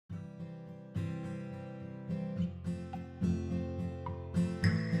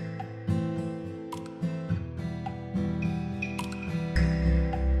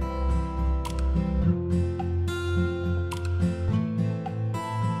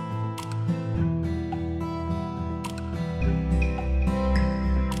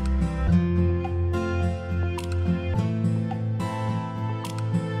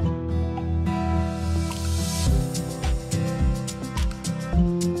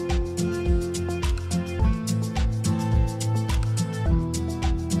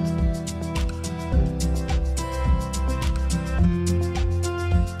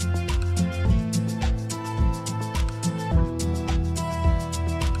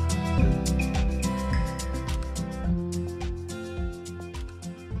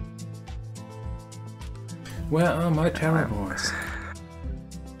Where are my terror boys?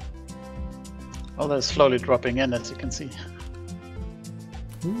 Oh, they're slowly dropping in, as you can see.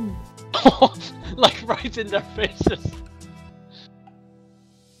 Like right in their faces.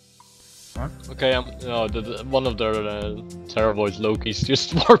 What? Okay, one of their terror boys, Loki's,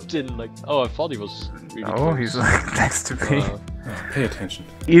 just warped in. Like, oh, I thought he was. Really Oh, close. he's like next to me. Oh, pay attention.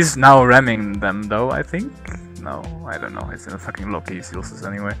 He's now ramming them though, I think. No, I don't know. It's in a fucking Loki's useless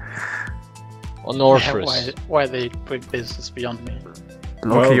anyway. On Yeah, Orthrus. why they bring this is beyond me.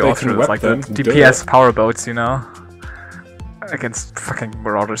 Loki they also can is web like the them, DPS power boats, you know? Against fucking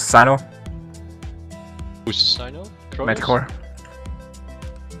Marauders. Sino? Who's the Sino? Medcore.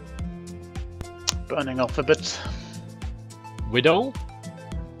 Burning off a bit. Widow?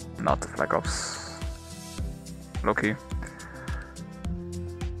 Not the BlackOps. Loki.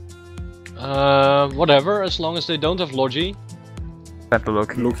 Whatever, as long as they don't have Logi. Sent the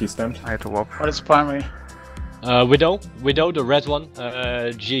Loki. Loki stamped. I had to warp. What is primary? Widow, the red one.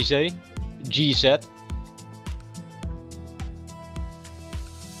 GZ. GZ.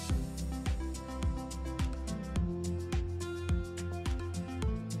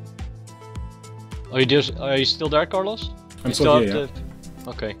 Are you still there, Carlos? I'm You still have here,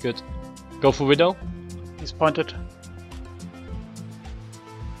 Okay, good. Go for Widow. He's pointed.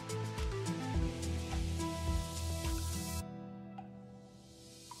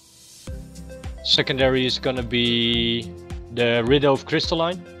 Secondary is gonna be the Widow of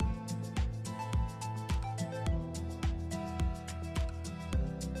Crystalline.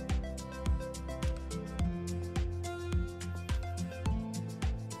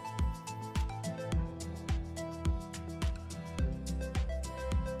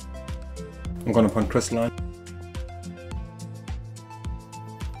 I'm gonna point Crystalline.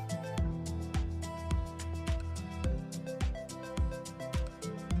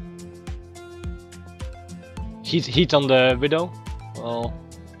 Heat on the Widow. Well,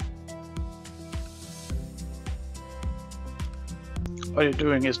 What you're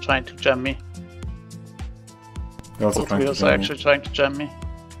doing is trying to jam me. They're also Both trying to wheels are jam me. actually trying to jam me.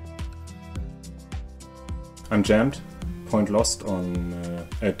 I'm jammed. Point lost on...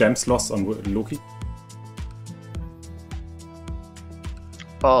 Damps lost on Loki.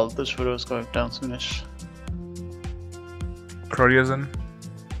 Well, this video is going down soonish. Proteusing.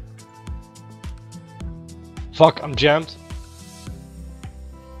 fuck, I'm jammed.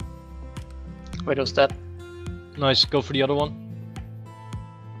 Widow's dead. Nice, go for the other one.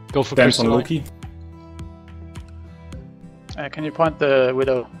 Go for Damps on Crystalline. Loki. Can you point the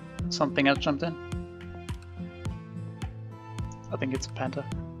Widow? Something else jumped in? I think it's a Panther.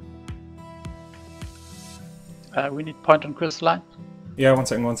 We need point on Crystalline. Yeah, 1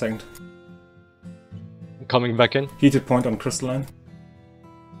 second, 1 second. I'm coming back in. Heated point on Crystalline.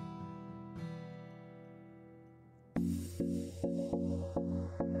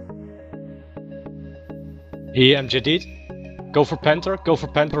 He MJD'd. Go for Panther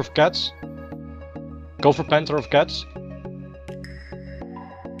of Cats. Go for Panther of Cats.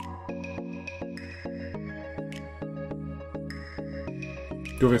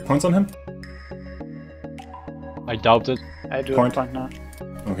 Do we have points on him? I doubt it. I do Point. have point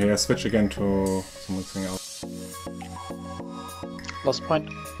now. Okay, I switch again to something else. Lost point.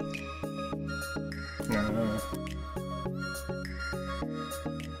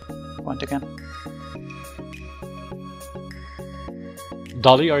 Point again.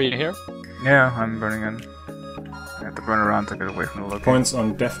 Dolly, are you here? Yeah, I'm burning in. I have to burn around to get away from the Loki. Points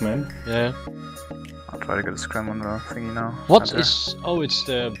on Deathman. Yeah. I'll try to get a scram on the thingy now. What Center. is... Oh, it's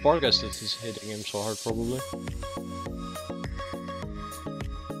the Barghest that is hitting him so hard, probably.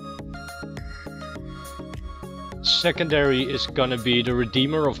 Secondary is gonna be the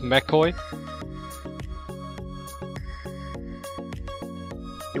Redeemer of McCoy.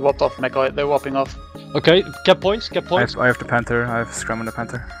 He warped off McCoy. They're warping off. Okay, get points, get points. I have the Panther, I have scram on the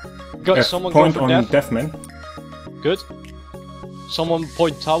Panther. Go, F someone go point for on death. Deathman. Good. Someone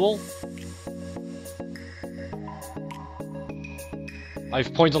point towel. I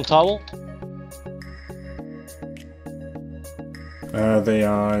have point on towel. They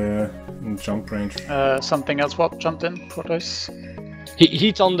are in jump range. Something else jumped in. Proteus.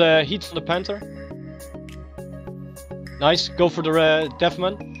 Heat on the Panther. Nice. Go for the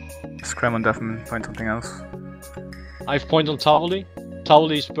Deathman. Scram on Deathman, find something else. I have point on Towley.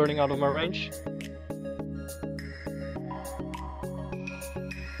 Towley is burning out of my range.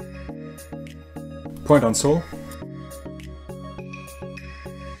 Point on Soul.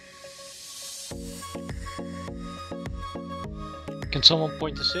 Can someone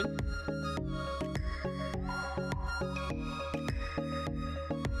point us in?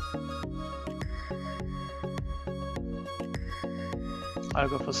 I'll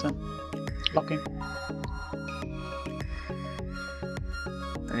go for Sin. Locking.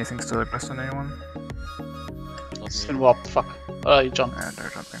 Anything still aggressed on anyone? Sin warped, fuck. You jumped. Yeah, they're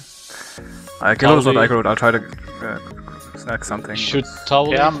jumping. Kilo's not aggroed, I'll try to snag something. Should towel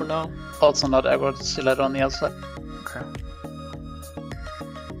Yeah, for now? Also not aggro, still out on the outside. Okay.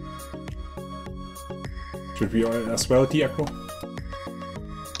 Should we as well de-aggro?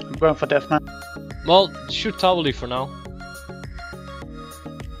 I'm going for Deathman. Well, shoot towel for now.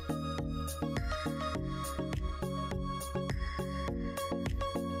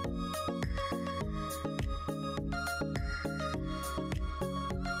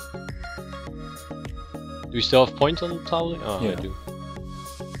 Do we still have point on towel? Oh, Yeah. I do.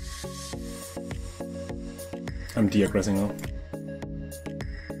 I'm de-aggressing now.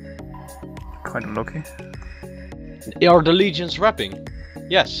 Quite lucky. Are the legions wrapping?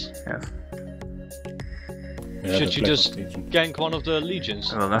 Yes. Yes. Yeah, Should the you BlackOps just Legion. gank one of the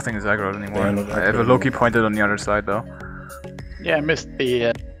legions? Well, nothing is aggroed anymore. Yeah, not I have a aggroed Loki anymore. pointed on the other side though. Yeah, I missed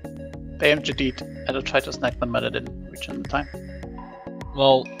the MGD'd and I tried to snag them, but I didn't reach in time.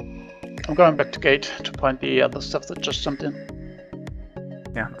 Well, I'm going back to gate to point the other stuff that just jumped in.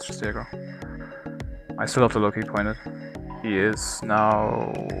 Yeah, let's just aggro. I still have the Loki pointed. He is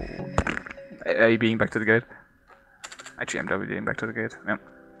now A being back to the gate. Actually, MW being back to the gate. Yeah.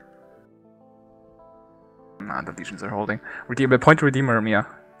 Nah, the legions are holding. Redeemer, point to Redeemer, Mia.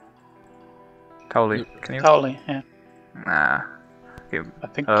 Towley, can you? Towley, yeah. Nah. Okay, I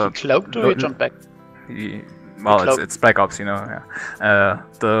think he cloaked or he jumped back. well, cloak. it's BlackOps, you know. Yeah.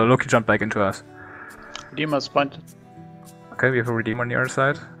 The Loki jumped back into us. Redeemer's pointed. Okay, we have a Redeemer on the other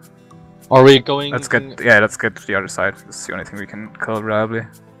side. are we going? Let's get to the other side. This is the only thing we can kill reliably.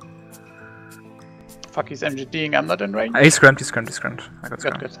 Fuck, he's MGDing, I'm not in range. He scrimmed. I got Good,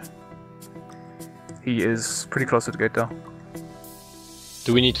 scrimmed. good. He is pretty close to the gate though.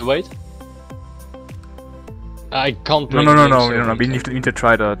 Do we need to wait? I can't. No, bring no, no, links no, over no. We until- need to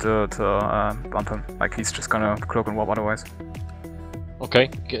try to bump him. Like he's just gonna cloak and warp otherwise. Okay,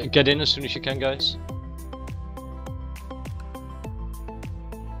 get in as soon as you can, guys.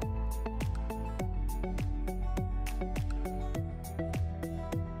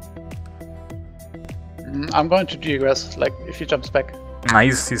 I'm going to de-aggress, like, if he jumps back. Nah,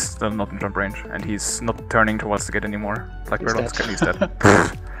 he's still not in jump range, and he's not turning towards the gate anymore. Blackbird on the scan, he's dead.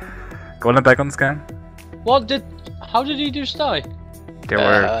 Golden back on the scan. What did? How did he just die? There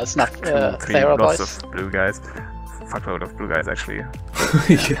were It's not three Thera lots boys. of blue guys. Fuckload of blue guys actually.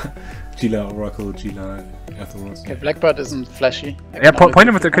 Yeah. Gila, Oracle, Gila, Atheros. Okay, Blackbird isn't flashy. I Yeah, can only point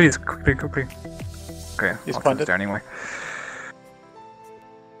him with do the Achilles, quickly. Okay, He's I'll pointed. there anyway.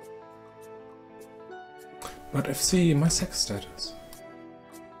 But FC, my sex status.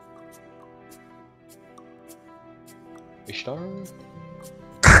 Ishtar?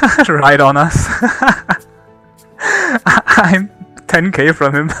 Right on us. I'm 10k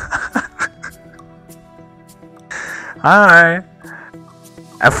from him. Hi.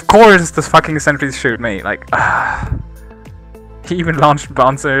 Of course the fucking sentries shoot me, like he even launched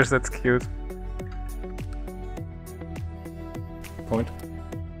bouncers, that's cute. Point.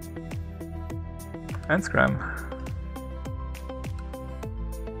 And scram.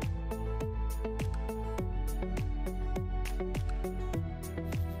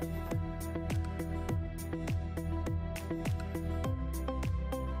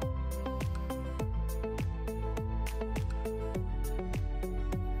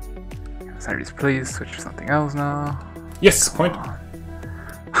 Sentries, please switch to something else now. Yes, point.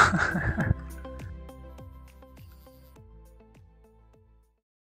 Come on.